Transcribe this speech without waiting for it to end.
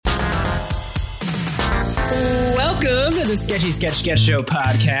the Sketchy Sketch Show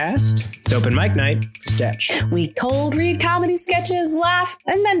podcast. It's open mic night for sketch. We cold read comedy sketches, laugh,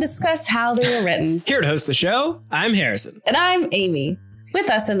 and then discuss how they were written. Here to host the show, I'm Harrison. And I'm Amy. With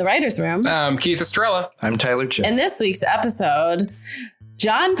us in the writer's room, I'm Keith Estrella. I'm Tyler Chip. In this week's episode,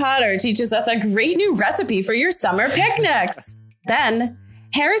 John Potter teaches us a great new recipe for your summer picnics. Then,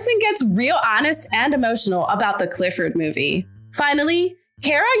 Harrison gets real honest and emotional about the Clifford movie. Finally,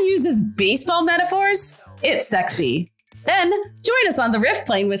 Kara uses baseball metaphors. It's sexy. Then, join us on the riff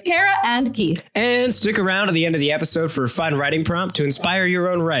plane with Kara and Keith. And stick around to the end of the episode for a fun writing prompt to inspire your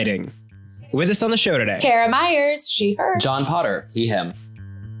own writing. With us on the show today, Kara Myers, she, her. John Potter, he, him.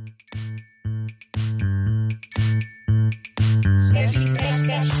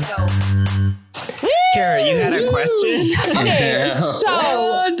 Kara, you had a question? Okay, so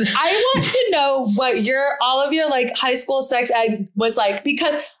I want to know what all of your like high school sex ed was like,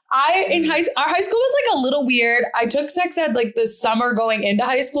 because our high school was like a little weird. I took sex ed like the summer going into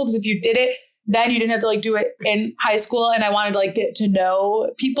high school, because if you did it, then you didn't have to like do it in high school. And I wanted to like get to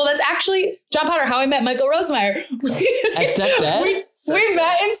know people. That's actually John Potter, how I met Michael Rosemeyer. At sex ed? We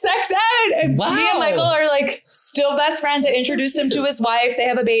met in sex ed, and me and Michael are like still best friends. I introduced him to his wife. They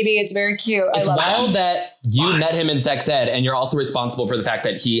have a baby. It's very cute. It's I love wild it. that you met him in sex ed and you're also responsible for the fact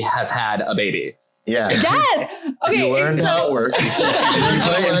that he has had a baby. Yeah. Yes. Okay. You learn how it works. You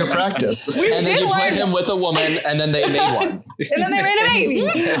put it into practice. And then you put him with a woman and then they made one. And then they made a baby.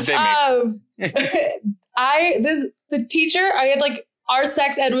 The teacher, I had like, our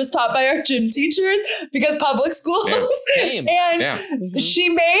sex ed was taught by our gym teachers because public schools. Same. And she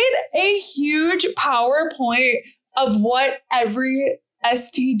made a huge PowerPoint of what every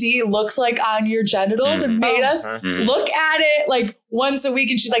STD looks like on your genitals and made us look at it like once a week.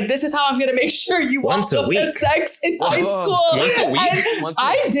 And she's like, this is how I'm going to make sure you also have sex in high school. Once a week? And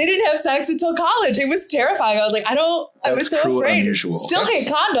I didn't have sex until college. It was terrifying. I was like, I was so afraid. Unusual. Still hate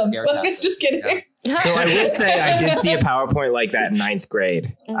condoms, but just kidding. Yeah. So I will say I did see a PowerPoint like that in 9th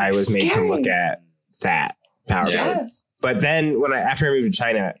grade. I was made to look at that PowerPoint. Yes. But then after I moved to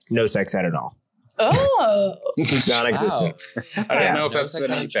China, no sex ed at all. Oh. Non-existent. Wow. I don't know if that's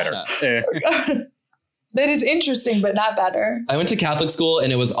any better. That is interesting, but not better. I went to Catholic school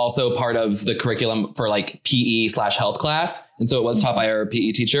and it was also part of the curriculum for like PE/health class. And so it was taught by our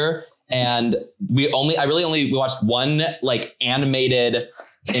PE teacher. And we watched one like animated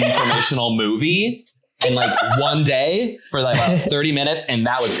informational movie in like one day for like 30 minutes. And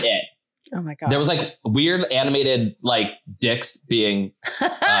that was it. Oh my God. There was like weird animated like dicks being,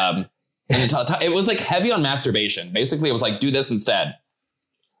 it was like heavy on masturbation. Basically, it was like, do this instead.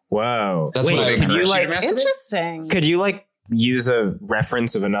 Whoa. That's what I could you Interesting. Could you like use a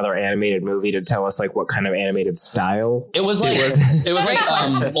reference of another animated movie to tell us like what kind of animated style? It was like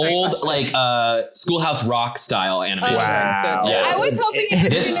old like Schoolhouse Rock style animation. Wow. Yes. I was hoping it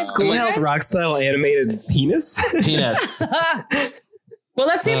was This Schoolhouse Rock style animated penis? Penis. Well,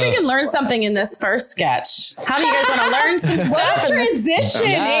 let's see if we can learn something in this first sketch. How do you guys want to learn some stuff? What a transition,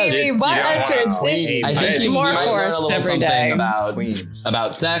 Yes. Amy. What a transition. I think you more might for learn us a little every something day.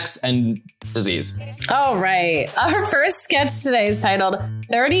 about sex and disease. All right. Our first sketch today is titled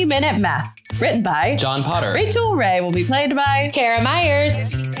 30-Minute Meth, written by John Potter. Rachel Ray, will be played by Kara Myers.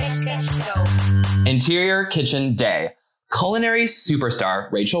 Interior kitchen day. Culinary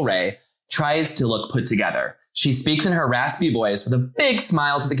superstar Rachel Ray tries to look put together. She speaks in her raspy voice with a big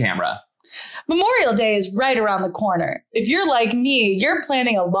smile to the camera. Memorial Day is right around the corner. If you're like me, you're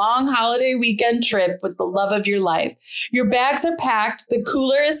planning a long holiday weekend trip with the love of your life. Your bags are packed, the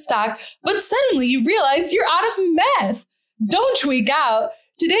cooler is stocked, but suddenly you realize you're out of meth. Don't tweak out.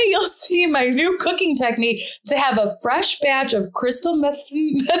 Today you'll see my new cooking technique to have a fresh batch of crystal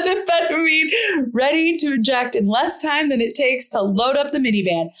methamphetamine ready to inject in less time than it takes to load up the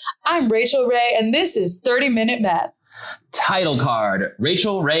minivan. I'm Rachel Ray, and this is 30-Minute Meth. Title card.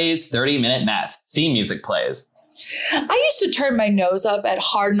 Rachel Ray's 30-Minute Meth. Theme music plays. I used to turn my nose up at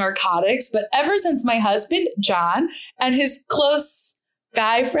hard narcotics, but ever since my husband, John, and his close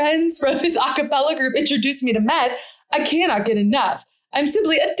guy friends from his a cappella group introduced me to meth, I cannot get enough. I'm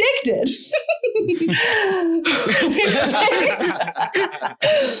simply addicted.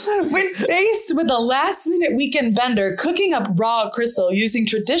 When faced with a last-minute weekend bender, cooking up raw crystal using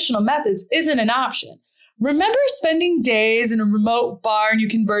traditional methods isn't an option. Remember spending days in a remote barn you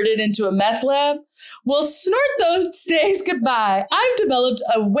converted into a meth lab? Well, snort those days goodbye. I've developed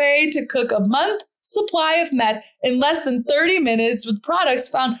a way to cook a month supply of meth in less than 30 minutes with products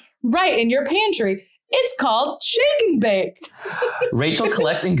found right in your pantry. It's called Shake and Bake. Rachel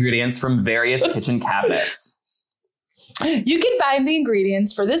collects ingredients from various kitchen cabinets. You can find the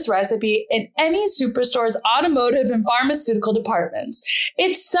ingredients for this recipe in any superstore's automotive and pharmaceutical departments.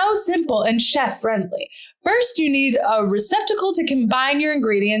 It's so simple and chef-friendly. First, you need a receptacle to combine your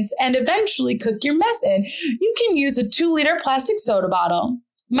ingredients and eventually cook your meth in. You can use a 2-liter plastic soda bottle.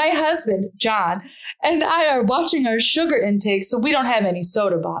 My husband, John, and I are watching our sugar intake so we don't have any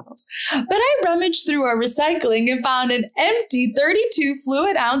soda bottles. But I rummaged through our recycling and found an empty 32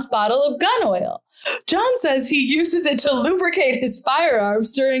 fluid ounce bottle of gun oil. John says he uses it to lubricate his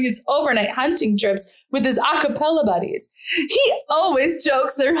firearms during his overnight hunting trips with his a cappella buddies. He always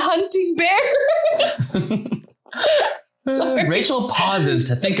jokes they're hunting bears. Sorry. Rachel pauses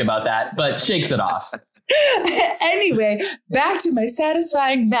to think about that, but shakes it off. Anyway, back to my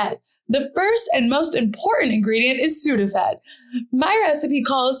satisfying meth. The first and most important ingredient is Sudafed. My recipe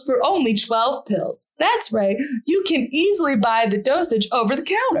calls for only 12 pills. That's right, you can easily buy the dosage over the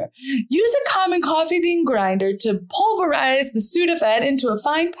counter. Use a common coffee bean grinder to pulverize the Sudafed into a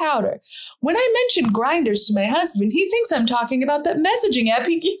fine powder. When I mention grinders to my husband, he thinks I'm talking about that messaging app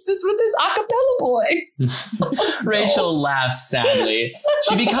he uses with his a cappella boys. Rachel laughs sadly.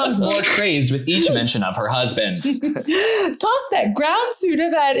 She becomes more crazed with each mention of her husband. Toss that ground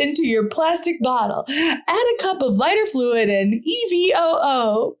Sudafed into your plastic bottle. Add a cup of lighter fluid and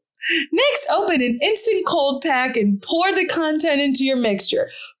EVOO. Next, open an instant cold pack and pour the content into your mixture.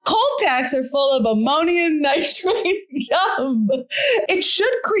 Cold packs are full of ammonium nitrate. Yum! It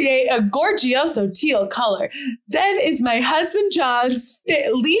should create a gorgioso teal color. Then is my husband John's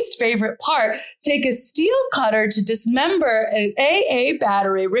least favorite part. Take a steel cutter to dismember an AA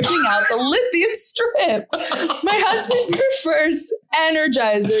battery, ripping out the lithium strip. My husband prefers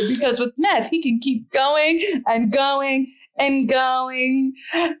Energizer because with meth, he can keep going and going and going.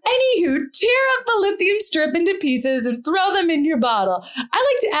 Anywho, tear up the lithium strip into pieces and throw them in your bottle.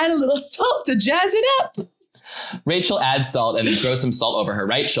 I like to add a little salt to jazz it up. Rachel adds salt and then throws some salt over her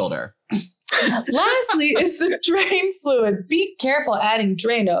right shoulder. Lastly is the drain fluid. Be careful adding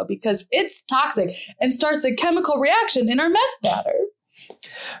Drano because it's toxic and starts a chemical reaction in our meth batter.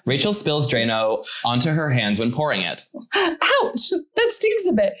 Rachel spills Drano onto her hands when pouring it. Ouch! That stings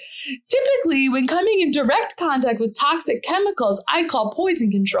a bit. Typically, when coming in direct contact with toxic chemicals, I'd call poison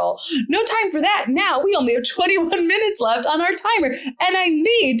control. No time for that. Now we only have 21 minutes left on our timer, and I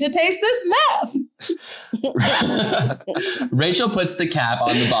need to taste this meth. Rachel puts the cap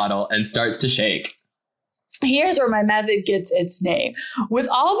on the bottle and starts to shake. Here's where my method gets its name. With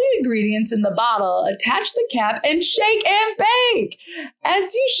all the ingredients in the bottle, attach the cap and shake and bake.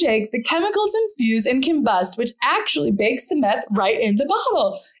 As you shake, the chemicals infuse and combust, which actually bakes the meth right in the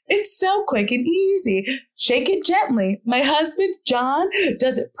bottle. It's so quick and easy. Shake it gently. My husband, John,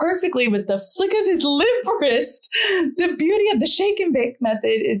 does it perfectly with the flick of his limp wrist. The beauty of the shake and bake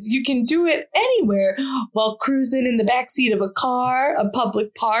method is you can do it anywhere while cruising in the backseat of a car, a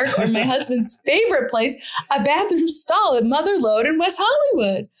public park, or my husband's favorite place, a bathroom stall at Motherlode in West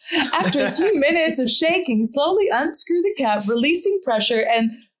Hollywood. After a few minutes of shaking, slowly unscrew the cap, releasing pressure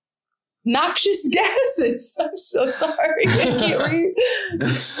and noxious gases. I'm so sorry. I can't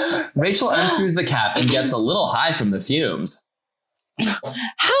read. Rachel unscrews the cap and gets a little high from the fumes.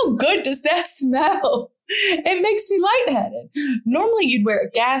 How good does that smell? It makes me lightheaded. Normally you'd wear a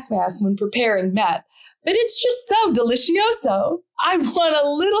gas mask when preparing meth, but it's just so delicioso. I want a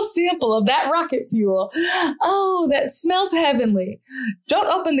little sample of that rocket fuel. Oh, that smells heavenly. Don't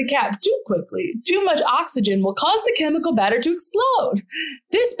open the cap too quickly. Too much oxygen will cause the chemical batter to explode.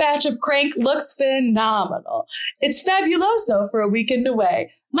 This batch of crank looks phenomenal. It's fabuloso for a weekend away.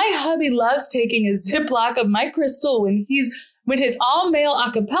 My hubby loves taking a Ziploc of my crystal when his all-male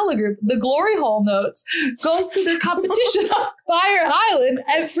a cappella group, the Glory Hole Notes, goes to their competition on Fire Island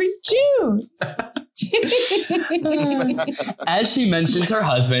every June. As she mentions her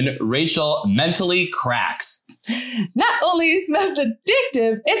husband, Rachel mentally cracks. Not only is meth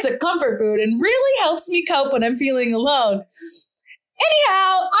addictive, it's a comfort food and really helps me cope when I'm feeling alone.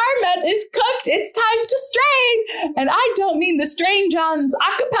 Anyhow, our meth is cooked. It's time to strain. And I don't mean the strain John's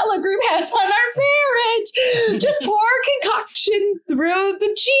a cappella group has on our marriage. Just pour concoction through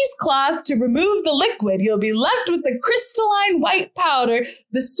the cheesecloth to remove the liquid. You'll be left with the crystalline white powder,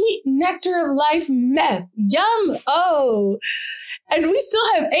 the sweet nectar of life meth. Yum. Oh. And we still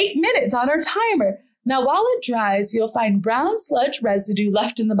have 8 minutes on our timer. Now, while it dries, you'll find brown sludge residue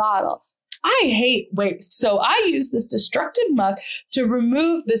left in the bottle. I hate waste, so I use this destructive muck to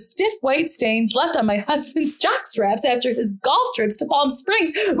remove the stiff white stains left on my husband's jock straps after his golf trips to Palm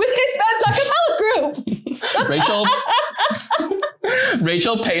Springs with his Mets a cappella group.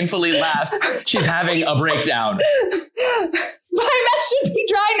 Rachel painfully laughs. She's having a breakdown. My mouth should be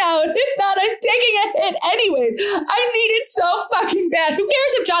dry now. And if not, I'm taking a hit anyways. I need it so fucking bad. Who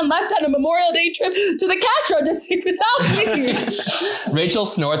cares if John left on a Memorial Day trip to the Castro district without me? Rachel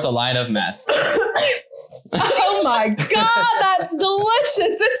snorts a line of meth. Oh my God, that's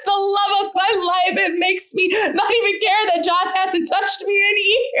delicious. It's the love of my life. It makes me not even care that John hasn't touched me in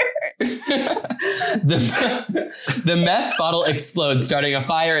years. The meth bottle explodes, starting a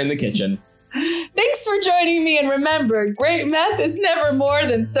fire in the kitchen. Thanks for joining me, and remember, great meth is never more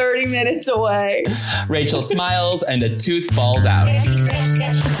than 30 minutes away. Rachel smiles and a tooth falls out.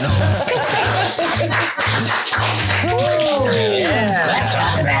 Let's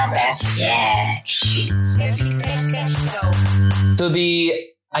talk about that sketch. So the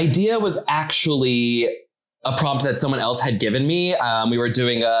idea was actually a prompt that someone else had given me. We were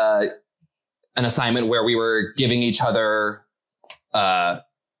doing an assignment where we were giving each other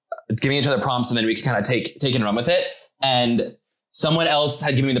prompts, and then we could kind of take and run with it. And someone else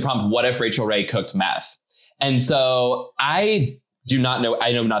had given me the prompt, what if Rachel Ray cooked meth? And so I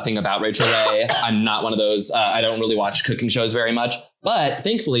know nothing about Rachel Ray. I'm not one of those, I don't really watch cooking shows very much, but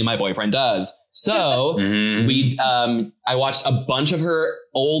thankfully my boyfriend does. So I watched a bunch of her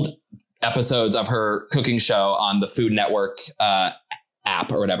old episodes of her cooking show on the Food Network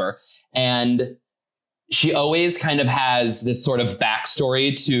app or whatever. And she always kind of has this sort of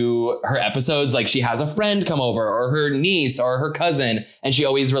backstory to her episodes. Like she has a friend come over or her niece or her cousin, and she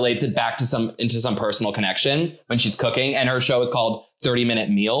always relates it back to into some personal connection when she's cooking. And her show is called 30-Minute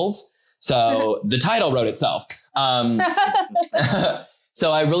Meals. So the title wrote itself.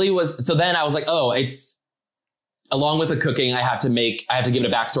 So then I was like, oh, it's along with the cooking, I have to give it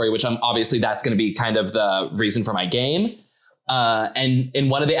a backstory, which obviously that's going to be kind of the reason for my game. And in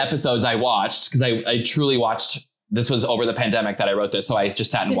one of the episodes I watched, because I truly watched, this was over the pandemic that I wrote this. So I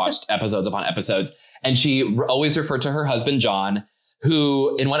just sat and watched episodes upon episodes. And she always referred to her husband, John,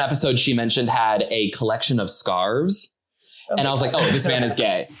 who in one episode she mentioned had a collection of scarves. And I was like, oh, this man is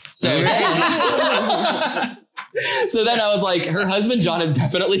gay. So then I was like, her husband, John, is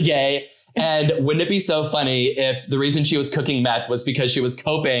definitely gay. And wouldn't it be so funny if the reason she was cooking meth was because she was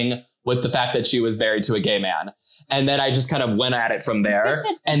coping with the fact that she was married to a gay man? And then I just kind of went at it from there.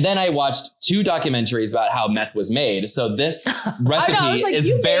 And then I watched 2 documentaries about how meth was made. So this recipe is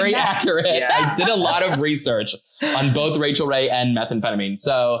very accurate. Yeah. I did a lot of research on both Rachel Ray and methamphetamine.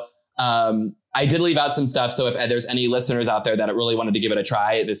 So I did leave out some stuff. So if there's any listeners out there that really wanted to give it a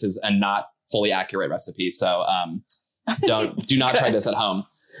try, this is a not fully accurate recipe. So do not try this at home.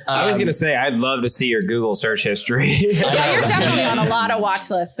 I was going to say, I'd love to see your Google search history. Yeah, you're definitely on a lot of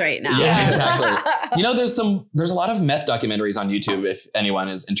watch lists right now. Yeah, exactly. You know, there's a lot of meth documentaries on YouTube if anyone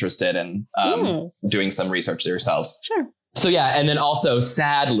is interested in doing some research yourselves. Sure. So yeah, and then also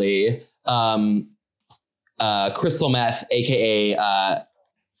sadly, crystal meth, aka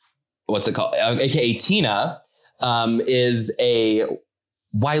what's it called? AKA Tina, is a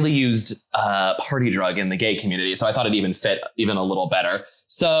widely used party drug in the gay community. So I thought it even fit even a little better.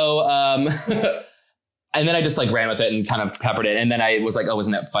 So, and then I just like ran with it and kind of peppered it. And then I was like, oh,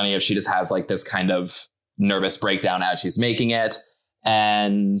 isn't it funny if she just has like this kind of nervous breakdown as she's making it?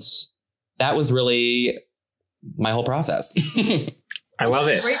 And that was really my whole process. I love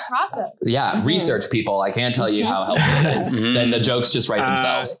it. Great process. Yeah. Research, people. I can't tell you how helpful it is. Then the jokes just write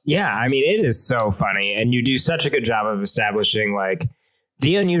themselves. Yeah. I mean, it is so funny. And you do such a good job of establishing like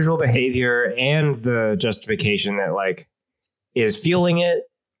the unusual behavior and the justification that like is fueling it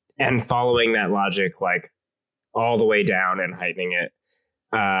and following that logic like all the way down and heightening it.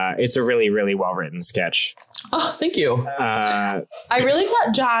 It's a really, really well written sketch. Oh, thank you. I really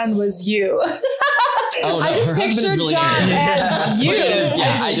thought John was you. Oh, no, I just pictured really John as you.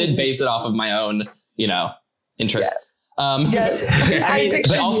 Yeah, I did base it off of my own, interests. Yes. I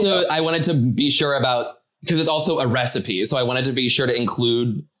pictured but also you. I wanted to be sure about, because it's also a recipe. So I wanted to be sure to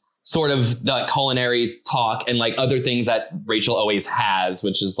include sort of the culinary talk and like other things that Rachel always has,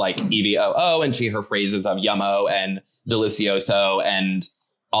 which is like EVOO and her phrases of yummo and delicioso and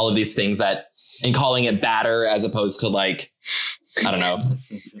all of these things that, and calling it batter as opposed to like, I don't know,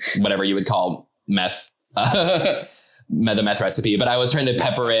 whatever you would call meth, the meth recipe. But I was trying to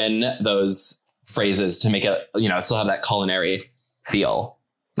pepper in those phrases to make it, still have that culinary feel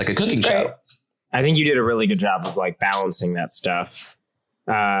like a cooking show. I think you did a really good job of like balancing that stuff.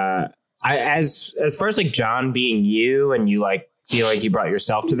 As far as like John being you and you like feel like you brought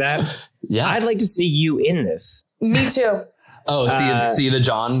yourself to that. Yeah. I'd like to see you in this. Me too. Oh, see the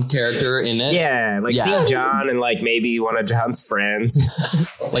John character in it? Yeah. Like seeing John and like maybe one of John's friends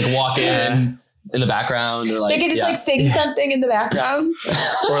like walk in the background or like they could just like sing something in the background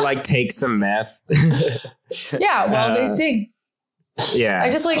or like take some meth. Yeah. Well, they sing. Yeah. I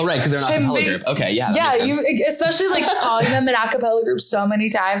just like Oh, right, because they're not him a acapella being- group. Okay, yeah. that Yeah, makes sense. especially like calling them an acapella group so many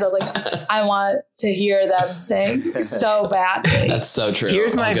times. I was like, I want to hear them sing so badly. That's so true.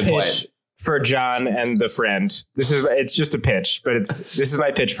 Here's Oh, my good pitch point. for John and the friend. It's just a pitch, but this is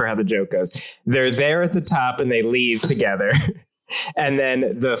my pitch for how the joke goes. They're there at the top and they leave together. And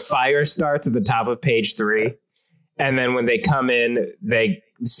then the fire starts at the top of page 3. And then when they come in, they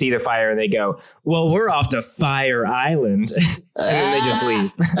see the fire and they go, well, we're off to Fire Island. And then they just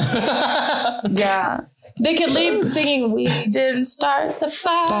leave. Yeah. They could leave singing, we didn't start the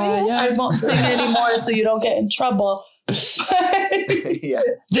fire. I won't sing it anymore so you don't get in trouble. Yeah.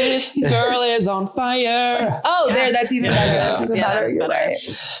 This girl is on fire. Oh, Yes. there, that's even better. That's even Yeah, better. that's You're better.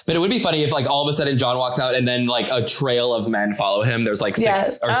 right. But it would be funny if like all of a sudden John walks out and then like a trail of men follow him. There's like 6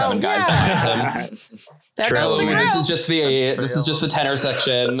 Yes. or 7 Oh, guys yeah. behind him. There Trail goes the of men. This girl. is just the tenor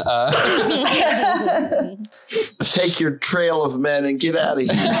section. Take your trail of men and get out of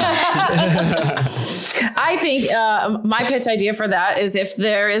here. I think my pitch idea for that is if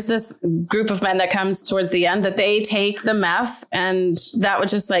there is this group of men that comes towards the end, that they take the meth, and that would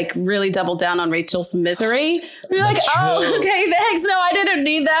just like really double down on Rachel's misery. Be like, oh, okay, thanks. No, I didn't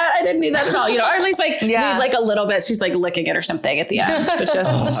need that. I didn't need that at all. Or at least like Yeah. leave like a little bit. She's like licking it or something at the end, but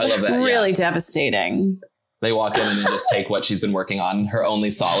just I love that. really yes. devastating. They walk in and then just take what she's been working on. Her only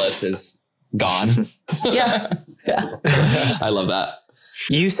solace is gone. Yeah. Yeah. I love that.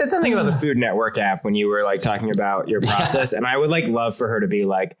 You said something about the Food Network app when you were like talking about your process, and I would like love for her to be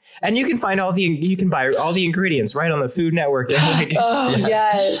like, and you can buy all the ingredients right on the Food Network. Like, Oh,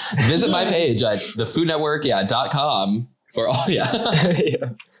 yes. Visit my page at thefoodnetwork.com for all. Yeah. yeah.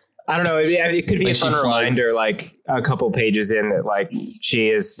 I don't know. It could be Like a fun she plugs- reminder, like a couple pages in, that like she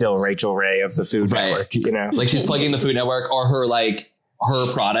is still Rachel Ray of the Food Right. Network. You know, Like she's plugging the Food Network or her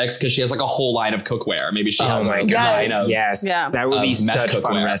products because she has like a whole line of cookware. Maybe she has my like a God. line of Yes, Yeah. that would be Of meth such fun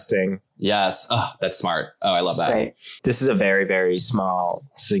cookware. resting. Yes. Oh, that's smart. Oh, I love that. Right. This is a very, very small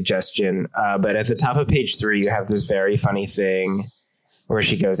suggestion, but at the top of page 3, you have this very funny thing where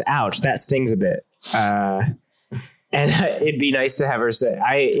she goes, "Ouch, that stings a bit." And it'd be nice to have her say,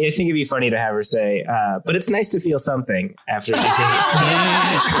 I think it'd be funny to have her say, but it's nice to feel something after she says it.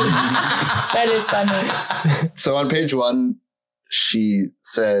 That is funny. So on page 1, she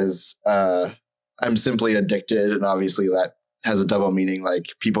says, I'm simply addicted. And obviously that has a double meaning. Like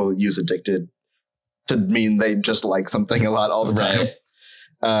people use addicted to mean they just like something a lot all the time.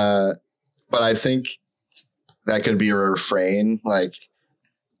 Right. But I think that could be a refrain. Like,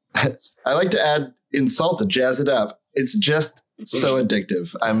 I like to add insult to jazz it up. It's just so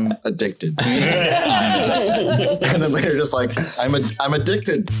addictive. I'm addicted. And then later, just like I'm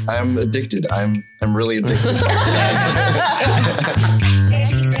addicted. I'm addicted. I'm really addicted.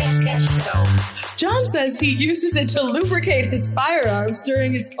 John says he uses it to lubricate his firearms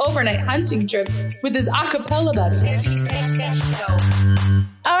during his overnight hunting trips with his a cappella buddies.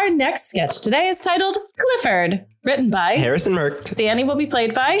 Our next sketch today is titled Clifford, written by Harrison Merck. Danny will be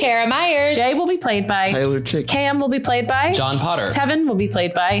played by Kara Myers. Jay will be played by Tyler Chick. Cam will be played by John Potter. Tevin will be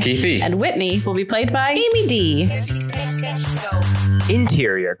played by Keithy. and Whitney will be played by Amy D.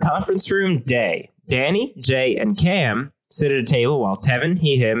 Interior conference room day. Danny, Jay, and Cam sit at a table while Tevin,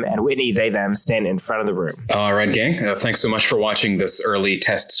 he, him, and Whitney, they, them stand in front of the room. All right, gang. Thanks so much for watching this early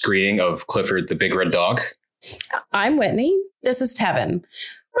test screening of Clifford the Big Red Dog. I'm Whitney. This is Tevin.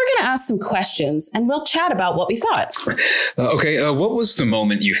 We're going to ask some questions and we'll chat about what we thought. Okay, what was the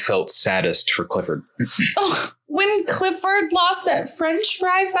moment you felt saddest for Clifford? Oh, when Clifford lost that French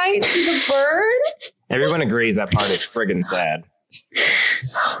fry fight to the bird. Everyone agrees that part is friggin' sad.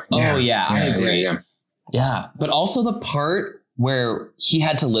 Oh, yeah, I agree. Yeah. Yeah, but also the part where he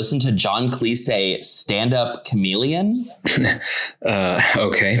had to listen to John Cleese say stand-up chameleon.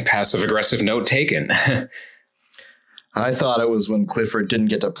 Okay, passive-aggressive note taken. I thought it was when Clifford didn't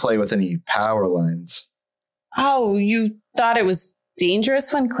get to play with any power lines. Oh, you thought it was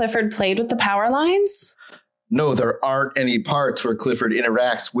dangerous when Clifford played with the power lines? No, there aren't any parts where Clifford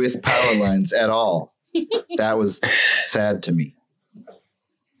interacts with power lines at all. That was sad to me.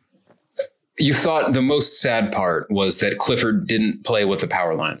 You thought the most sad part was that Clifford didn't play with the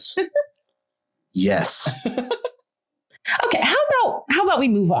power lines. Yes. Okay, how about we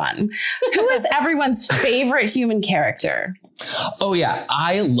move on? Who is everyone's favorite human character? Oh, yeah,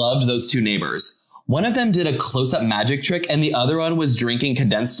 I loved those two neighbors. One of them did a close-up magic trick and the other one was drinking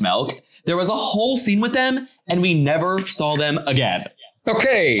condensed milk. There was a whole scene with them and we never saw them again.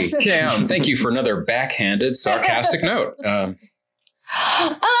 Okay, Cam, thank you for another backhanded, sarcastic note. Oh,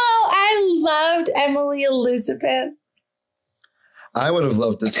 I loved Emily Elizabeth. I would have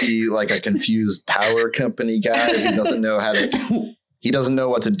loved to see like a confused power company guy who doesn't know how to He doesn't know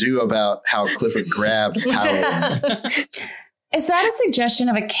what to do about how Clifford grabbed Powerline. Is that a suggestion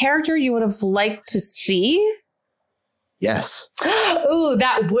of a character you would have liked to see? Yes. Ooh,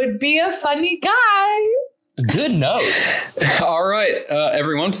 that would be a funny guy. Good note. All right,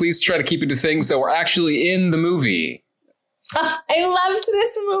 everyone, please try to keep it to things that were actually in the movie. I loved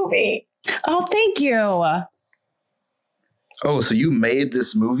this movie. Oh, thank you. Oh, so you made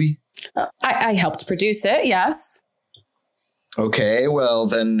this movie? I helped produce it, yes. Okay, well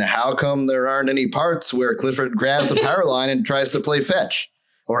then how come there aren't any parts where Clifford grabs a power line and tries to play fetch?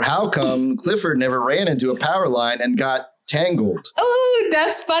 Or how come Clifford never ran into a power line and got tangled? Oh,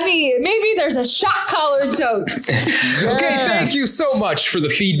 that's funny. Maybe there's a shock collar joke. Okay, thank you so much for the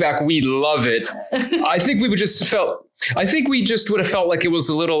feedback. We love it. I think we just would have felt like it was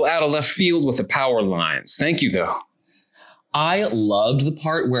a little out of left field with the power lines. Thank you, though. I loved the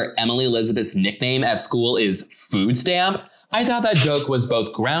part where Emily Elizabeth's nickname at school is Food Stamp. I thought that joke was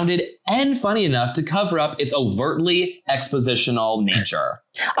both grounded and funny enough to cover up its overtly expositional nature.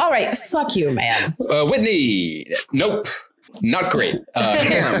 All right, fuck you, man. Whitney, nope. Not great.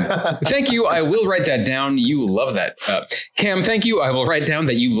 Cam, thank you. I will write that down. You love that. Cam, thank you. I will write down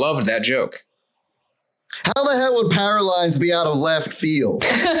that you loved that joke. How the hell would power lines be out of left field?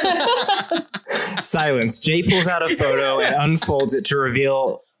 Silence. Jay pulls out a photo and unfolds it to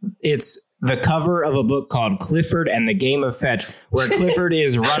reveal it's the cover of a book called Clifford and the Game of Fetch, where Clifford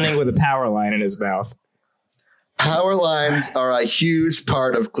is running with a power line in his mouth. Power lines are a huge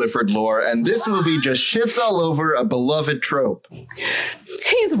part of Clifford lore, and this movie just shits all over a beloved trope.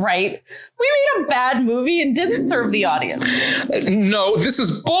 He's right. We made a bad movie and didn't serve the audience. No, this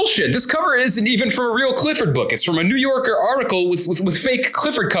is bullshit. This cover isn't even from a real Clifford book. It's from a New Yorker article with fake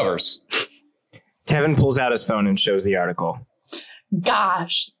Clifford covers. Tevin pulls out his phone and shows the article.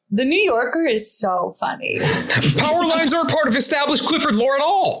 Gosh, the New Yorker is so funny. Power lines aren't part of established Clifford lore at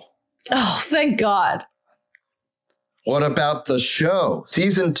all. Oh, thank God. What about the show?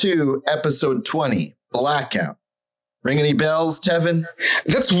 Season 2, episode 20, Blackout. Ring any bells, Tevin?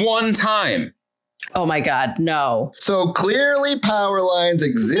 That's one time. Oh my God, no. So clearly power lines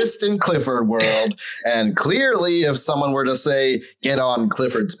exist in Clifford world, and clearly if someone were to say, get on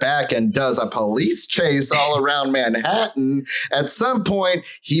Clifford's back and does a police chase all around Manhattan, at some point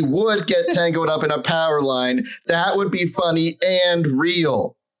he would get tangled up in a power line. That would be funny and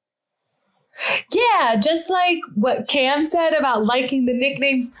real. Yeah, just like what Cam said about liking the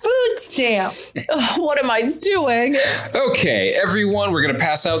nickname Food Stamp. Ugh, what am I doing? Okay, everyone, we're going to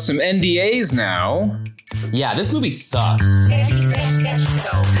pass out some NDAs now. Yeah, this movie sucks. Thanks for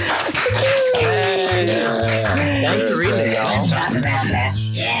reading it, y'all. Let's talk about that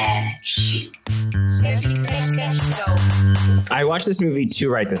sketch. I watched this movie to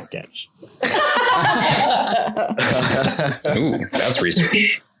write the sketch. Ooh, that's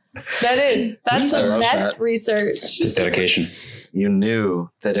research. That's some Research. meth research. Dedication. You knew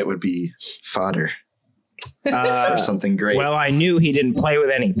that it would be fodder for something great. Well, I knew he didn't play with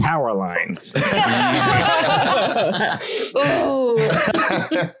any power lines. Ooh.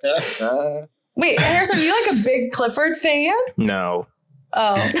 Wait, Harrison, are you like a big Clifford fan? No.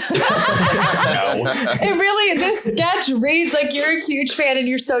 Oh. No. It really, this sketch reads like you're a huge fan and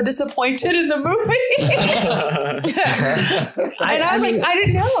you're so disappointed in the movie. And I was like, I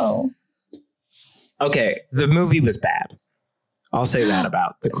didn't know. Okay, the movie was bad. I'll say that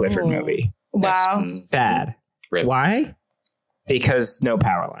about the Clifford movie. Wow. Bad. Rip. Why? Because no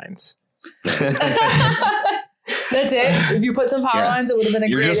power lines. That's it. If you put some power lines, it would have been a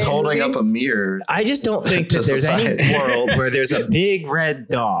You're great just holding movie. up a mirror. I just don't think that To there's any society. world where there's a big red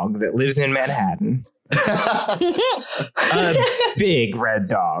dog that lives in Manhattan. A big red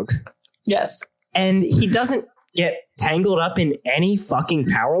dog. Yes. And he doesn't get tangled up in any fucking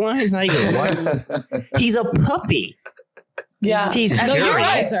power lines, not even once. He's a puppy. Yeah. He's And curious. your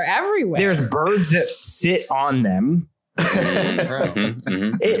eyes are everywhere. There's birds that sit on them.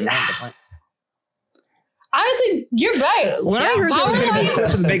 Honestly, you're right. When I heard there was going to be a Power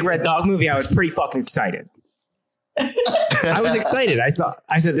Cliff of the Big Red Dog movie, I was pretty fucking excited. I was excited. I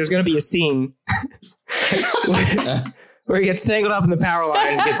said there's going to be a scene where he gets tangled up in the power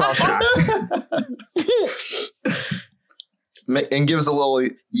lines and gets all shocked. And gives a little,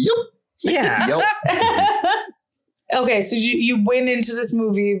 yup. Yeah. Yup. Okay, so you went into this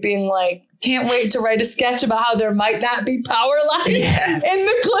movie being like, can't wait to write a sketch about how there might not be power lines Yes. in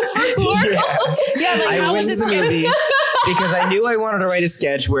the Clifford world. yeah, like I how went would to this the movie because I knew I wanted to write a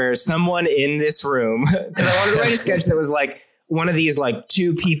sketch where someone in this room, because I wanted to write a sketch that was like one of these like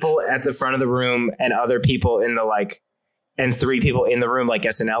two people at the front of the room and other people in the like and 3 people in the room like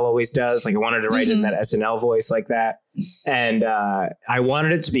SNL always does. Like I wanted to write it in that SNL voice like that. And I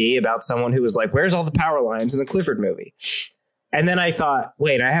wanted it to be about someone who was like, where's all the power lines in the Clifford movie? And then I thought,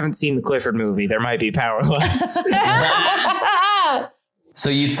 wait, I haven't seen the Clifford movie. There might be power lines. So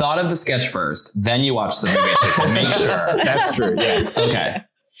you thought of the sketch first, then you watched the movie to make sure. That's true. Yes. Okay.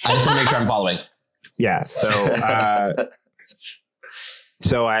 I just want to make sure I'm following. Yeah. So,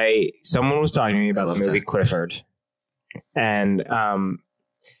 someone was talking to me about the movie Clifford, and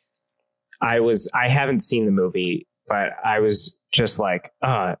I haven't seen the movie, but I was just like,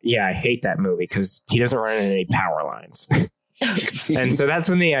 yeah, I hate that movie because he doesn't run into any power lines. And so that's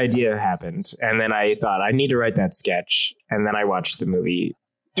when the idea happened. And then I thought I need to write that sketch. And then I watched the movie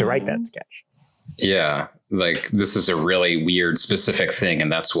to write that sketch. Yeah. Like this is a really weird specific thing.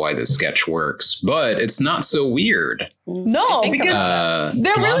 And that's why the sketch works. But it's not so weird. No, because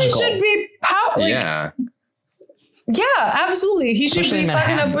there really should be power. Like, yeah, absolutely. He should be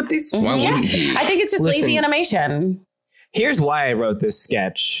fucking up with these. Why wouldn't he? I think it's just lazy animation. Here's why I wrote this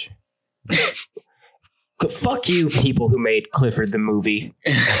sketch. Fuck you, people who made Clifford the movie.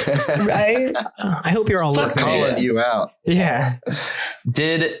 Right? I hope you're all listening. Calling you out. Yeah.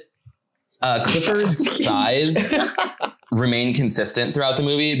 Did Clifford's size remain consistent throughout the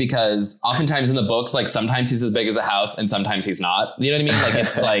movie? Because oftentimes in the books, like sometimes he's as big as a house and sometimes he's not. You know what I mean? Like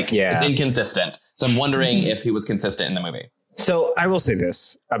it's like, it's inconsistent. So I'm wondering if he was consistent in the movie. So I will say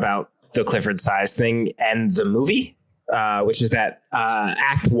this about the Clifford size thing and the movie. Which is that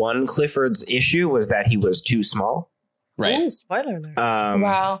Act 1 Clifford's issue was that he was too small. Right. Ooh, spoiler alert.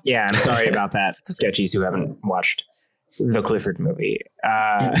 Wow. Yeah, I'm sorry about that. Sketchies who haven't watched the Clifford movie.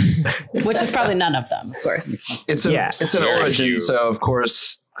 Which is probably none of them, of course. It's an origin, so of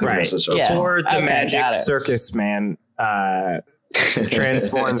course. Right. Yes. Before the Okay, magic got it. circus man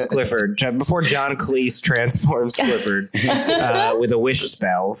transforms Clifford, before John Cleese transforms Clifford with a wish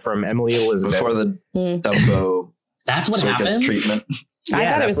spell from Emily Elizabeth. Before the Dumbo That's what circus happens? treatment. I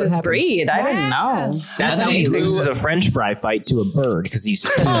thought it was his breed. I didn't know. That's how he loses a French fry fight to a bird because he's.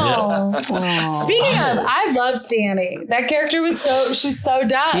 Speaking of, I love Stanny. That character was she's so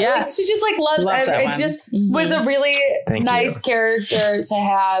dumb. Yes. Like, she just like loves Love that it. one. It just was a really Thank nice you. character to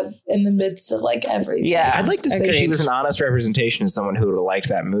have in the midst of like everything. Yeah. I'd like to say she Agreed. was an honest representation of someone who would have liked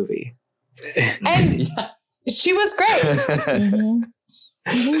that movie. And she was great.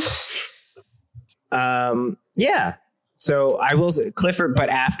 Yeah. So I will say Clifford, but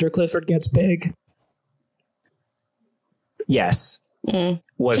after Clifford gets big, yes,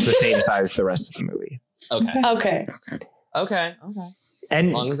 was the same size the rest of the movie. Okay. Okay.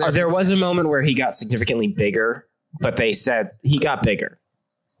 And Long as they're- there was a moment where he got significantly bigger, but they said he got bigger.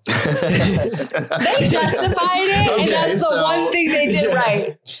 They justified it, and that's the one thing they did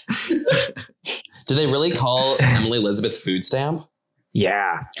right. Did they really call Emily Elizabeth food stamp?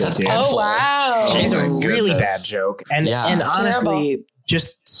 Yeah. That's they did. Oh, wow. It's a Oh, really goodness. bad joke. And Yeah. and It's honestly,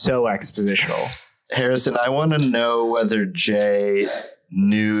 just so expositional. Harrison, I want to know whether Jay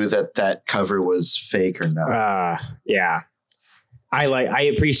knew that cover was fake or not. Yeah. I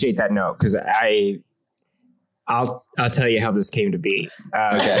appreciate that note because I'll tell you how this came to be.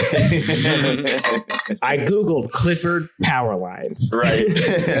 Okay. I Googled Clifford power lines. Right.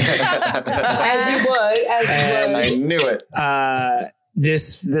 As you would. And I knew it.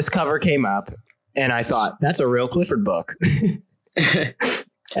 This cover came up and I thought that's a real Clifford book.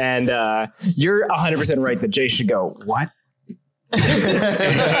 And you're 100% right that Jay should go, what?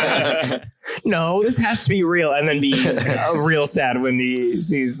 No, this has to be real, and then be real sad when he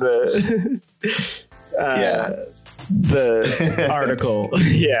sees the the article.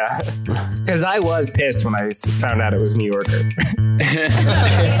 Yeah, because I was pissed when I found out it was New Yorker.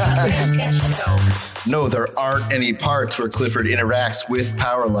 No, there aren't any parts where Clifford interacts with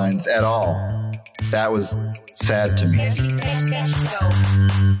power lines at all. That was sad to me.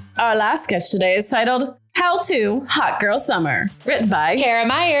 Our last sketch today is titled How to Hot Girl Summer. Written by Kara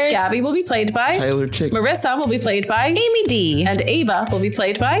Myers. Gabby will be played by Tyler Chick. Marissa will be played by Amy D. And Ava will be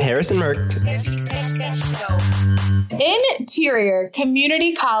played by Harrison Merck. Interior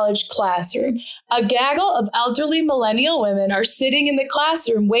community college classroom. A gaggle of elderly millennial women are sitting in the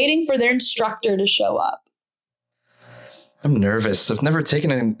classroom waiting for their instructor to show up. I'm nervous. I've never taken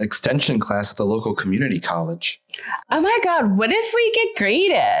an extension class at the local community college. Oh my God, what if we get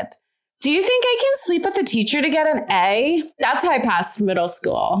graded? Do you think I can sleep with the teacher to get an A? That's how I passed middle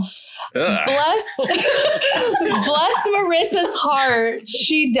school. Bless Marissa's heart.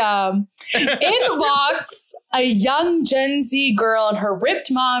 She dumb. In walks a young Gen Z girl in her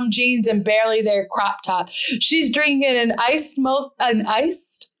ripped mom jeans and barely there crop top. She's drinking an iced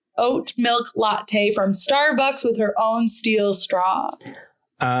oat milk latte from Starbucks with her own steel straw.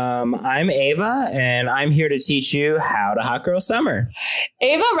 I'm Ava, and I'm here to teach you how to hot girl summer.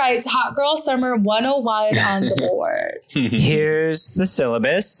 Ava writes Hot Girl Summer 101 on the board. Here's the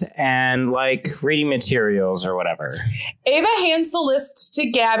syllabus and like reading materials or whatever. Ava hands the list to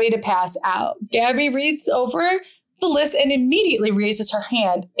Gabby to pass out. Gabby reads over the list and immediately raises her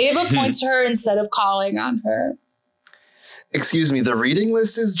hand. Ava points to her instead of calling on her. Excuse me, the reading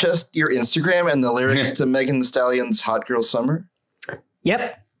list is just your Instagram and the lyrics to Megan Thee Stallion's Hot Girl Summer?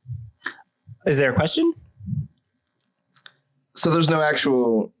 Yep. Is there a question? So there's no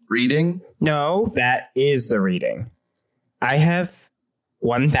actual reading? No, that is the reading. I have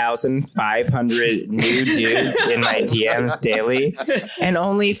 1,500 new dudes in my DMs daily, and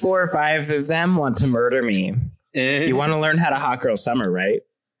only 4 or 5 of them want to murder me. You want to learn how to hot girl summer, right?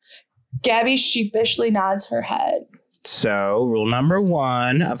 Gabby sheepishly nods her head. So, rule number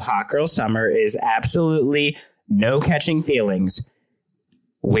 1 of hot girl summer is absolutely no catching feelings.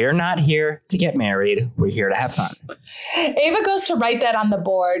 We're not here to get married. We're here to have fun. Ava goes to write that on the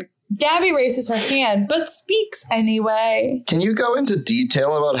board. Gabby raises her hand, but speaks anyway. Can you go into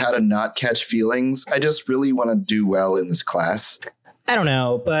detail about how to not catch feelings? I just really want to do well in this class. I don't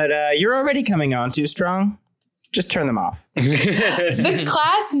know, but you're already coming on too strong. Just turn them off. The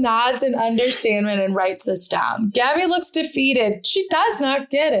class nods in understanding and writes this down. Gabby looks defeated. She does not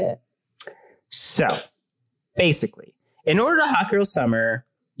get it. So, basically, in order to hot girl summer,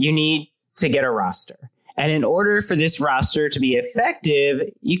 you need to get a roster. And in order for this roster to be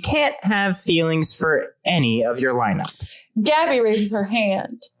effective, you can't have feelings for any of your lineup. Gabby raises her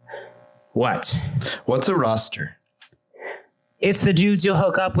hand. What? What's a roster? It's the dudes you'll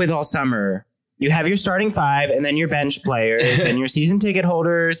hook up with all summer. You have your starting 5 and then your bench players, then your season ticket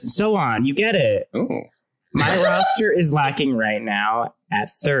holders, and so on. You get it. Ooh. My roster is lacking right now at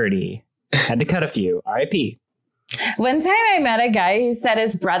 30. Had to cut a few. RIP. One time I met a guy who said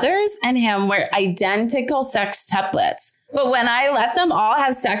his brothers and him were identical sex templates. But when I let them all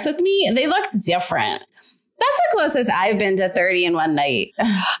have sex with me, they looked different. That's the closest I've been to 30 in one night.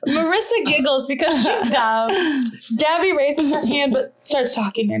 Marissa giggles because she's dumb. Gabby raises her hand but starts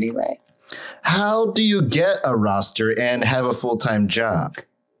talking anyway. How do you get a roster and have a full-time job?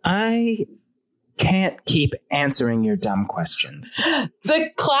 I can't keep answering your dumb questions. The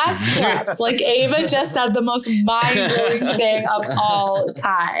class claps like Ava just said the most mind-blowing thing of all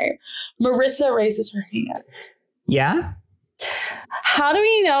time. Marissa raises her hand. Yeah? How do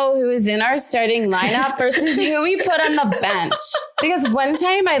we know who is in our starting lineup versus who we put on the bench? Because one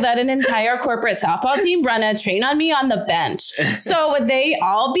time I let an entire corporate softball team run a train on me on the bench. So would they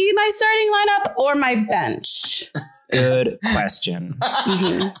all be my starting lineup or my bench? Good question.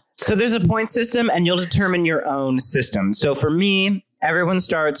 So there's a point system and you'll determine your own system. So for me, everyone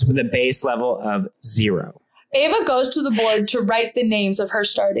starts with a base level of 0. Ava goes to the board to write the names of her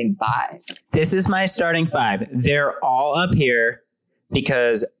starting 5. This is my starting 5. They're all up here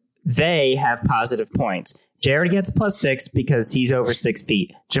because they have positive points. Jared gets +6 because he's over 6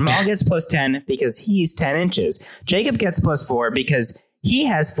 feet. Jamal gets +10 because he's 10 inches. Jacob gets +4 because he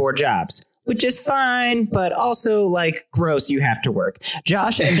has 4 jobs. Which is fine, but also, like, gross, you have to work.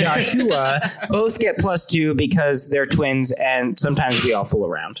 Josh and Joshua both get +2 because they're twins, and sometimes we all fool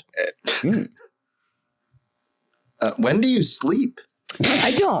around. When do you sleep?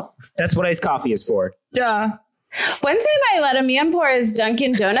 I don't. That's what iced coffee is for. Duh. One time I let a man pour his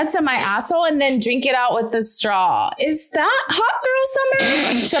Dunkin' Donuts in my asshole and then drink it out with a straw. Is that hot girl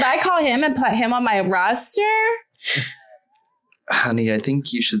summer? Should I call him and put him on my roster? Honey, I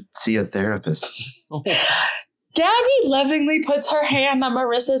think you should see a therapist. Gabby lovingly puts her hand on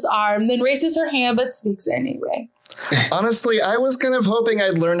Marissa's arm, then raises her hand but speaks anyway. Honestly, I was kind of hoping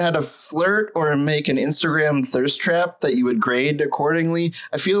I'd learn how to flirt or make an Instagram thirst trap that you would grade accordingly.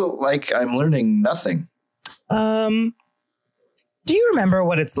 I feel like I'm learning nothing. Do you remember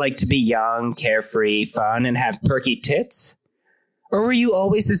what it's like to be young, carefree, fun, and have perky tits? Or were you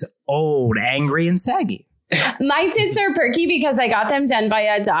always this old, angry, and saggy? My tits are perky because I got them done by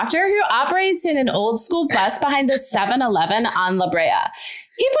a doctor who operates in an old school bus behind the 7-Eleven on La Brea.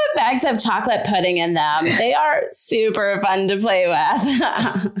 He put bags of chocolate pudding in them. They are super fun to play with.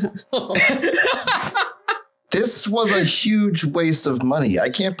 This was a huge waste of money. I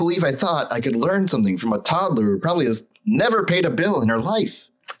can't believe I thought I could learn something from a toddler who probably has never paid a bill in her life.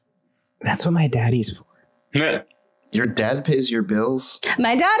 That's what my daddy's for. Your dad pays your bills?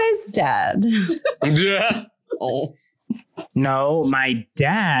 My dad is dead. Oh. No, my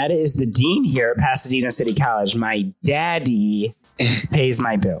dad is the dean here at Pasadena City College. My daddy pays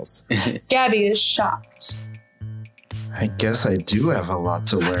my bills. Gabby is shocked. I guess I do have a lot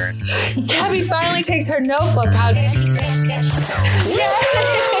to learn. Gabby finally takes her notebook out. Yay!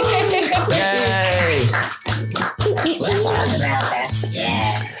 Let's talk about that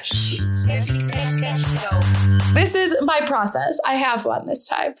sketch. This is my process. I have one this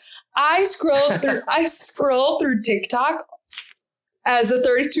time. I scroll through TikTok as a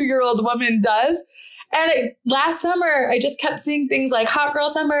 32-year-old woman does. And last summer, I just kept seeing things like Hot Girl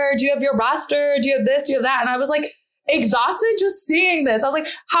Summer. Do you have your roster? Do you have this? Do you have that? And I was like exhausted just seeing this. I was like,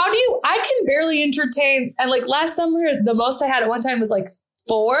 I can barely entertain. And like last summer, the most I had at one time was like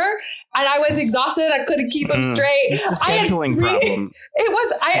 4. And I was exhausted. I couldn't keep them straight. It's a scheduling problem.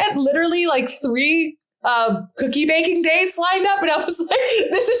 I had literally like 3 cookie baking dates lined up, and I was like,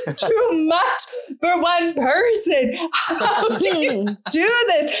 this is too much for one person. How do you do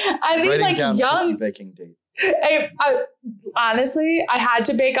this? And these like young baking dates. Honestly, I had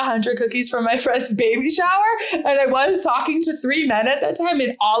to bake 100 cookies for my friend's baby shower, and I was talking to 3 men at that time,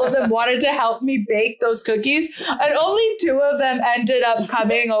 and all of them wanted to help me bake those cookies, and only 2 of them ended up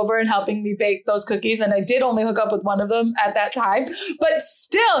coming over and helping me bake those cookies, and I did only hook up with one of them at that time, but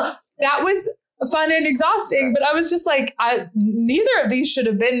still, that was fun and exhausting. But I was just like, neither of these should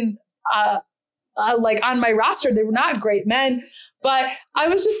have been like on my roster. They were not great men, but I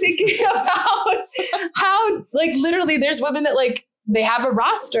was just thinking about how like literally there's women that like they have a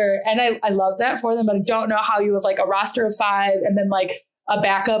roster, and I love that for them, but I don't know how you have like a roster of 5 and then like a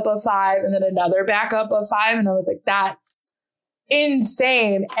backup of 5 and then another backup of 5. And I was like, that's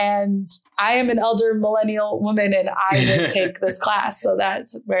insane. And I am an elder millennial woman, and I would take this class. So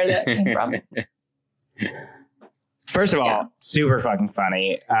that's where that came from. First of all, super fucking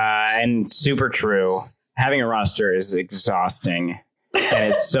funny and super true. Having a roster is exhausting, and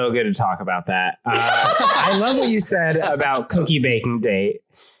it's so good to talk about that. I love what you said about cookie baking date,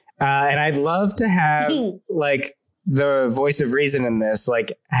 and I'd love to have like the voice of reason in this,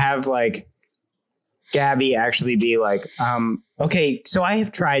 like have like Gabby actually be like, okay, so I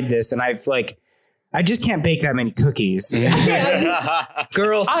have tried this, and I just can't bake that many cookies.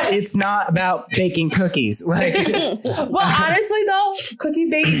 Girls, it's not about baking cookies. Like, well, honestly, though, cookie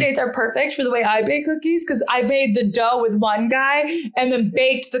baking dates are perfect for the way I bake cookies, because I made the dough with one guy and then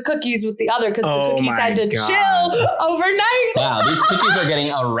baked the cookies with the other, because the cookies had to chill overnight. Wow, these cookies are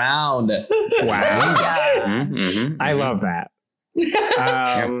getting around. Wow. Mm-hmm. I love that.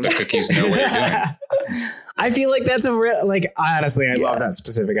 The cookies know what they're doing. I feel like that's a real, like, honestly, I love that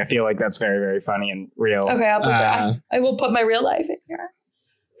specific. I feel like that's very, very funny and real. Okay, I'll put that. I will put my real life in here.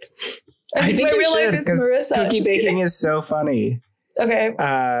 I think my you real should, life is Marissa. cookie Just baking kidding. is so funny. Okay.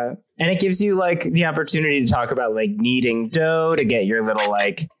 And it gives you like the opportunity to talk about like kneading dough to get your little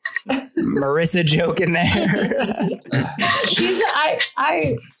like Marissa joke in there.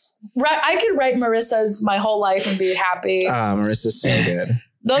 I could write Marissa's my whole life and be happy. Marissa's so good.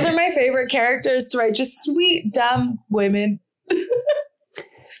 Those are my favorite characters to write. Just sweet, dumb women.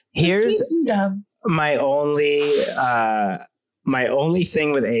 Here's sweet and dumb. my only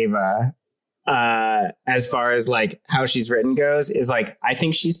thing with Ava, as far as like how she's written goes, is like, I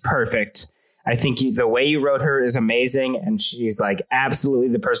think she's perfect. I think the way you wrote her is amazing, and she's like absolutely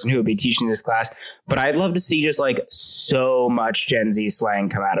the person who would be teaching this class. But I'd love to see just like so much Gen Z slang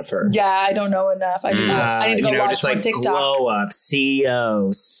come out of her. Yeah, I don't know enough. I need to go watch just more like TikTok. glow up,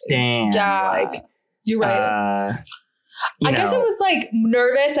 CEO, Stan, like you're right. I guess I was like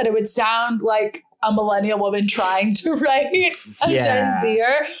nervous that it would sound like a millennial woman trying to write a Gen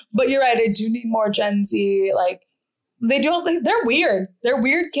Zer, but you're right. I do need more Gen Z. Like they're weird. They're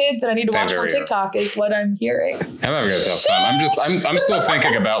weird kids, and I need to watch more TikTok. Is what I'm hearing. I'm having a tough time. I'm still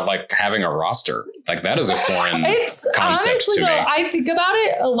thinking about like having a roster. Like that is a foreign concept honestly to though, me. I think about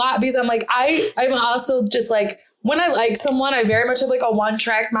it a lot, because I'm like I'm also just like, when I like someone, I very much have like a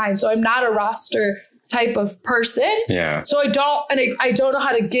one-track mind. So I'm not a roster type of person. Yeah. So I don't know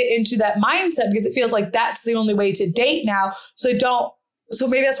how to get into that mindset, because it feels like that's the only way to date now. So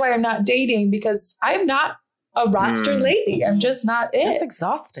maybe that's why I'm not dating, because I'm not a roster lady. I'm just not it. That's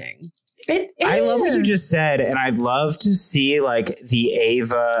exhausting. It is. I love what you just said, and I'd love to see like the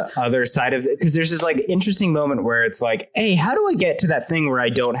Ava other side of it, because there's this like interesting moment where it's like, hey, how do I get to that thing where I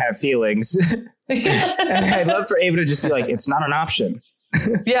don't have feelings? And I'd love for Ava to just be like, it's not an option.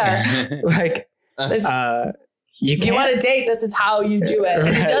 Yeah. Like, you want to date, this is how you do it. And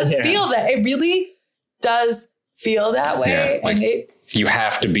it does feel that. It really does feel that way. Yeah, like, and you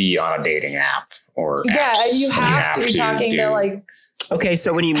have to be on a dating app or and you have to be talking to like. Okay,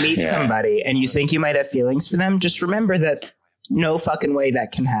 so when you meet somebody and you think you might have feelings for them, just remember that no fucking way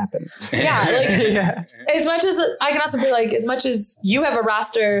that can happen. Yeah, like as much as I can also be like, as much as you have a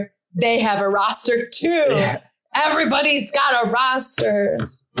roster, they have a roster too. Yeah. Everybody's got a roster.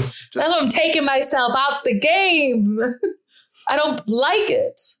 That's why I'm taking myself out the game. I don't like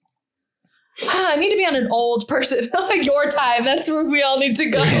it. I need to be on an old person. Your time. That's where we all need to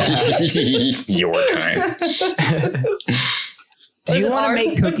go. Your time. Do you want to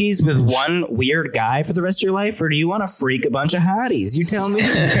make cookies with one weird guy for the rest of your life, or do you want to freak a bunch of hotties? You tell me.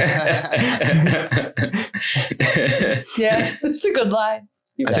 Yeah, it's a good line.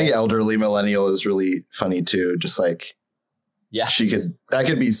 I think elderly millennial is really funny too. Just like Yeah. that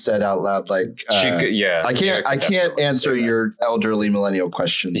could be said out loud. Like, Yeah. I can't answer your elderly millennial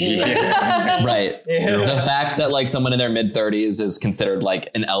questions. Right. The fact that like someone in their mid-30s is considered like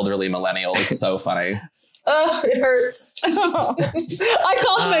an elderly millennial is so funny. Oh, it hurts. I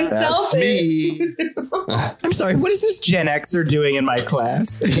called myself That's me. I'm sorry, what is this Gen Xer doing in my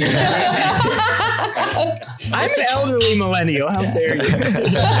class? I'm an elderly millennial. How dare you?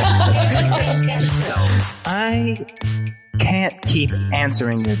 I can't keep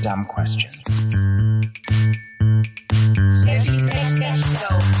answering your dumb questions.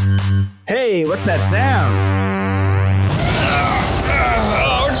 Hey, what's that sound?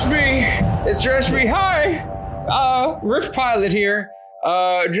 Oh, it's me. It's just me. Hi. Rift Pilot here.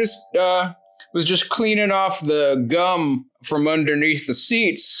 Was just cleaning off the gum from underneath the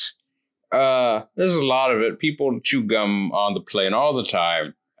seats. There's a lot of it. People chew gum on the plane all the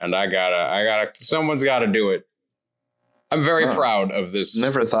time. And someone's gotta do it. I'm very proud of this.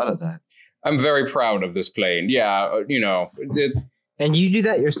 Never thought of that. I'm very proud of this plane. Yeah, And you do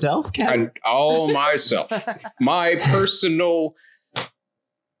that yourself, Ken? all myself. My personal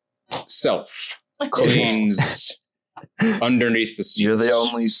self cleans underneath the seats. You're the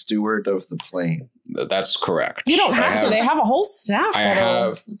only steward of the plane. That's correct. You don't have to. They have a whole staff. I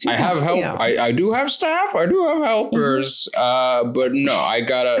have help. I do have staff. I do have helpers. But no, I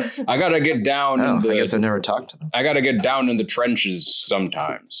gotta get down. I guess I've never talked to them. I gotta get down in the trenches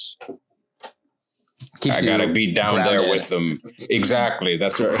sometimes. I gotta be down grounded. there with them. Exactly.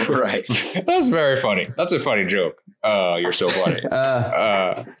 That's right. That's very funny. That's a funny joke. You're so funny.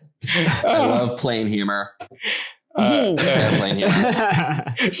 I love plane humor. Airplane humor.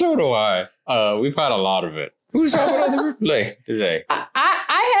 So do I. We've had a lot of it. Who's having on the replay today?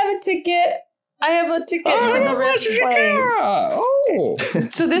 I have a ticket. I have a ticket to the Rift plane. Oh.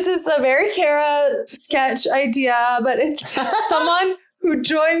 So this is a very Kara sketch idea, but it's someone who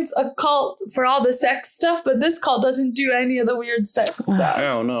joins a cult for all the sex stuff, but this cult doesn't do any of the weird sex stuff.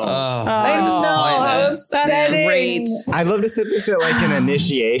 Oh no. I know how upsetting. That's great. I'd love to set this at like an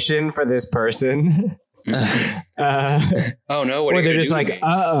initiation for this person. Oh no! What Where are they're you just like,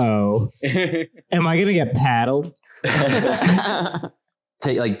 uh-oh, am I gonna get paddled?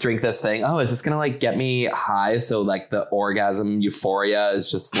 Drink this thing. Oh, is this gonna like get me high? So like the orgasm euphoria is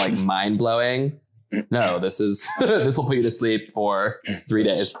just like mind blowing. No, this will put you to sleep for 3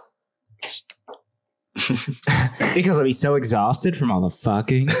 days. Because I'll be so exhausted from all the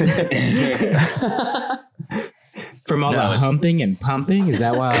fucking. From all the humping and pumping? Is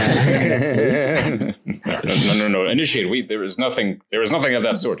that why I sleep? No. Initiate. There was nothing of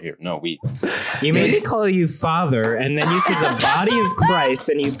that sort here. No, You made me call you father, and then you said the body of Christ,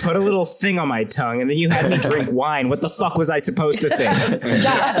 and you put a little thing on my tongue, and then you had me drink wine. What the fuck was I supposed to think?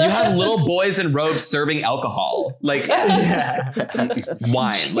 You have little boys in robes serving alcohol. Like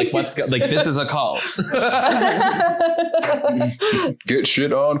wine. Like this is a cult. Get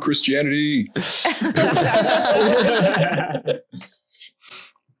shit on Christianity.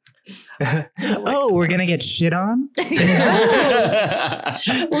 Oh, we're gonna get shit on? Let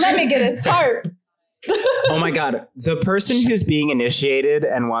me get a tarp. Oh my god, the person who's being initiated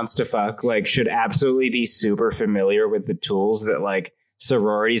and wants to fuck like should absolutely be super familiar with the tools that like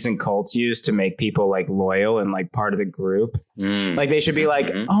sororities and cults use to make people like loyal and like part of the group. Like they should be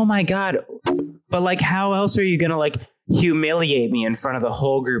like, oh my god, but like how else are you gonna like humiliate me in front of the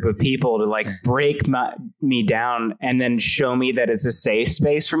whole group of people to like break me down and then show me that it's a safe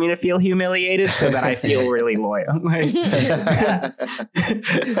space for me to feel humiliated so that I feel really loyal. Like,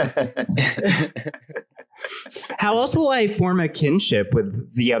 how else will I form a kinship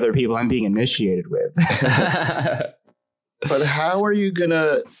with the other people I'm being initiated with? But how are you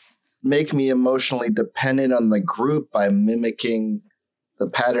gonna make me emotionally dependent on the group by mimicking the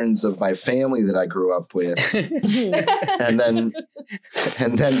patterns of my family that I grew up with, and then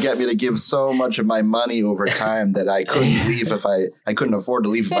get me to give so much of my money over time that I couldn't leave if I couldn't afford to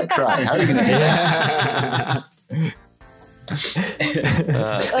leave if I tried? How are you gonna do that?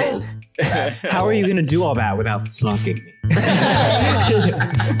 How are you going to do all that without fucking me?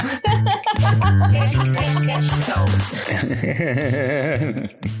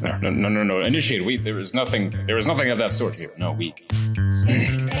 No. Initiate. There was nothing of that sort here. No, we.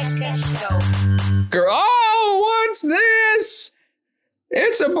 Girl, oh, what's this?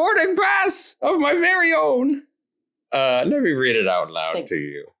 It's a boarding pass of my very own. Let me read it out loud to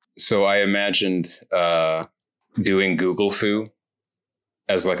you. So I imagined doing Google Fu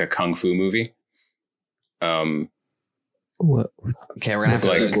as like a kung fu movie. What? Okay, we're gonna have to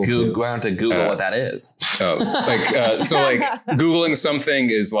Like Google what that is. So Googling something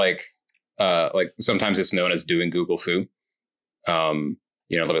is like sometimes it's known as doing Google Fu. Let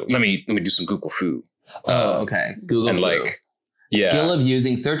me do some Google Fu. Okay. Google and Fu. like, yeah. Skill of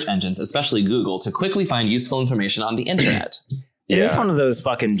using search engines, especially Google, to quickly find useful information on the internet. Is this one of those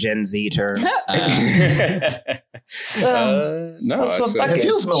fucking Gen Z terms? No, so it's fucking- It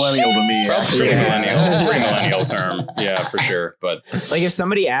feels millennial to me. pretty actually. millennial term. Yeah, for sure. But Like if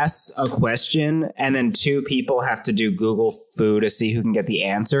somebody asks a question and then two people have to do Google Fu to see who can get the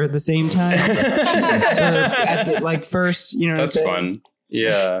answer at the same time. First, you know that's what I'm saying? fun.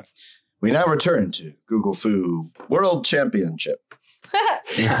 Yeah. We now return to Google Fu World Championship.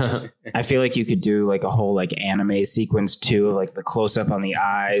 I feel like you could do like a whole like anime sequence too, like the close up on the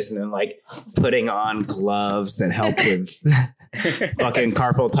eyes and then like putting on gloves that help with fucking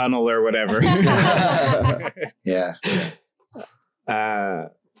carpal tunnel or whatever. Yeah.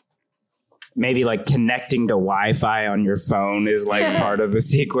 Maybe like connecting to Wi-Fi on your phone is like part of the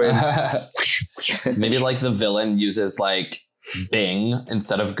sequence. Maybe like the villain uses like Bing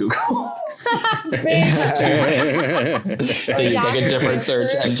instead of Google. They use like a different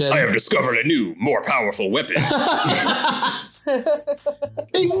search engine. I have discovered a new, more powerful weapon.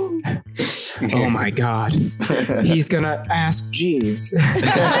 Oh my god. He's gonna ask Jeeves.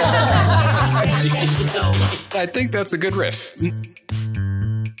 I think that's a good riff.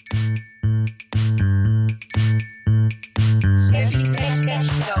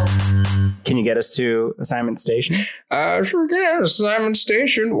 Can you get us to assignment station? Sure can. Assignment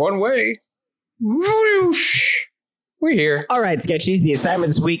station, one way. Whoosh. We here. All right, Sketchies. The assignment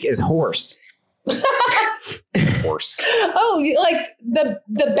this week is horse. Horse. Oh, like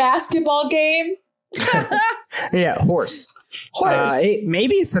the basketball game? Yeah, horse. Horse.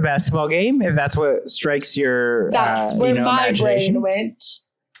 Maybe it's the basketball game if that's what strikes your. That's where my imagination. brain went.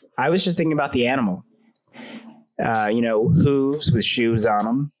 I was just thinking about the animal. Hooves with shoes on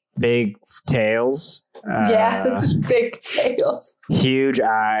them, big tails. Yeah, big tails. Huge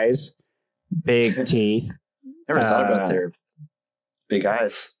eyes, big teeth. Never thought about their big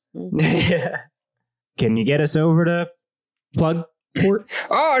eyes. Yeah. Can you get us over to Plugport?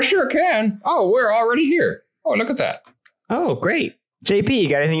 Oh, I sure can. Oh, we're already here. Oh, look at that. Oh, great. JP, you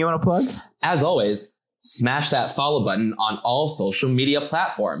got anything you want to plug? As always, smash that follow button on all social media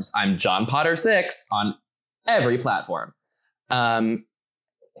platforms. I'm John Potter 6 on every platform.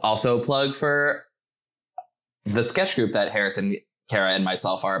 Also plug for the sketch group that Harrison, Kara, and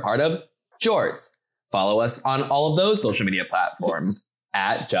myself are a part of, Jorts. Follow us on all of those social media platforms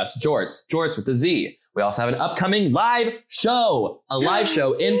at Just Jorts. Jorts with the Z. We also have an upcoming live show, a live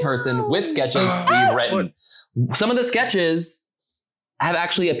show in person with sketches we've written. Some of the sketches have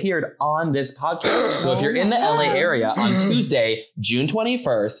actually appeared on this podcast. So if you're in the LA area on Tuesday, June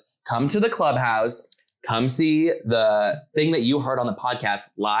 21st, come to the Clubhouse. Come see the thing that you heard on the podcast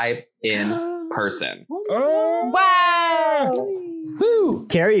live in person. Wow. Woo!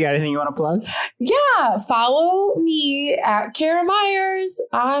 Carrie, you got anything you want to plug? Yeah, follow me at Kara Myers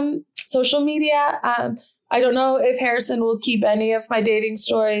on social media. I don't know if Harrison will keep any of my dating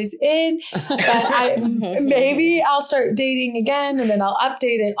stories in, but maybe I'll start dating again and then I'll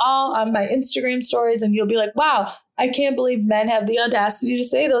update it all on my Instagram stories and you'll be like, wow, I can't believe men have the audacity to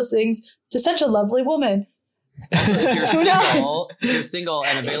say those things to such a lovely woman. Who knows? If you're single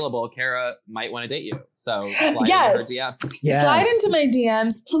and available, Kara might want to date you. So slide Yes. into her DMs. Yes. Slide into my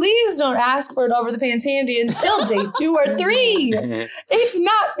DMs. Please don't ask for an over the pants handy until date 2 or 3. It's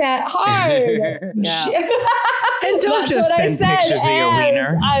not that hard. Yeah. And don't That's just what I send said pictures of your as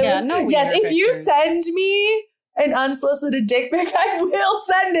wiener. I Yeah, was- no yes, wiener if you pictures. send me an unsolicited dick pic, I will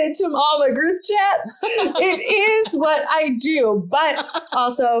send it to all my group chats. It is what I do. But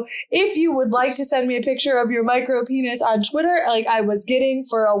also, if you would like to send me a picture of your micro penis on Twitter, like I was getting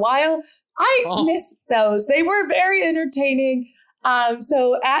for a while, I miss those. They were very entertaining.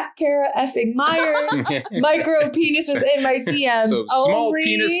 So at Kara effing Myers, micro penises in my DMs. So small only.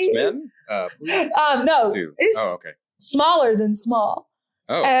 penis men? Please No, do. it's Oh, okay. smaller than small.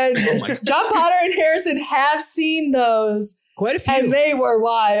 Oh. And my God. John Potter and Harrison have seen those, Quite a few. and they were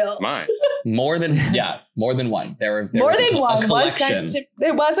wild. My. More than one. There More was than a one was collection. sent to.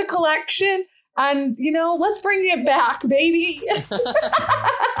 It was a collection, and let's bring it back, baby.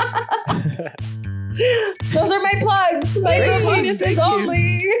 Those are my plugs. Micro penises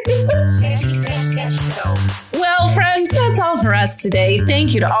only. Well, friends, that's all for us today.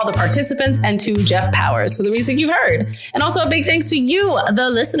 Thank you to all the participants and to Jeff Powers for the music you've heard. And also a big thanks to you, the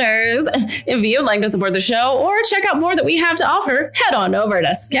listeners. If you'd like to support the show or check out more that we have to offer, head on over to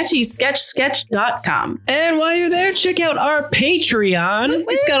sketchysketchsketch.com. And while you're there, check out our Patreon.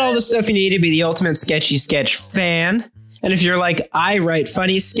 It's got all the stuff you need to be the ultimate Sketchy Sketch fan. And if you're like, I write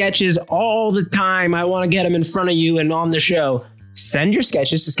funny sketches all the time, I want to get them in front of you and on the show, send your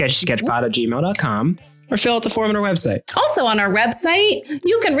sketches to sketchysketchpod@gmail.com or fill out the form on our website. Also on our website,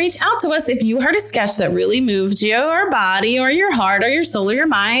 you can reach out to us if you heard a sketch that really moved your body or your heart or your soul or your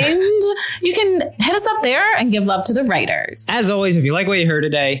mind. You can hit us up there and give love to the writers. As always, if you like what you heard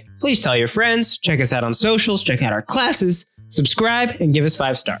today, please tell your friends, check us out on socials, check out our classes, subscribe, and give us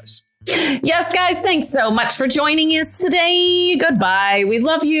 5 stars. Yes, guys, thanks so much for joining us today. Goodbye. We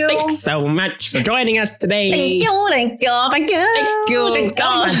love you. Thanks so much for joining us today. Thank you, thank you, thank you. Thank you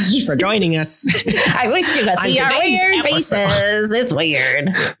so much for joining us. I wish you could see our today's weird episode. faces. It's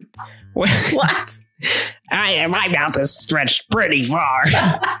weird. What? My mouth is stretched pretty far.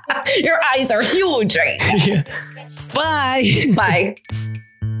 Your eyes are huge. Bye. Bye.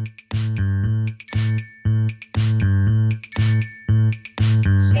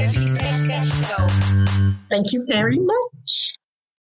 Thank you very much.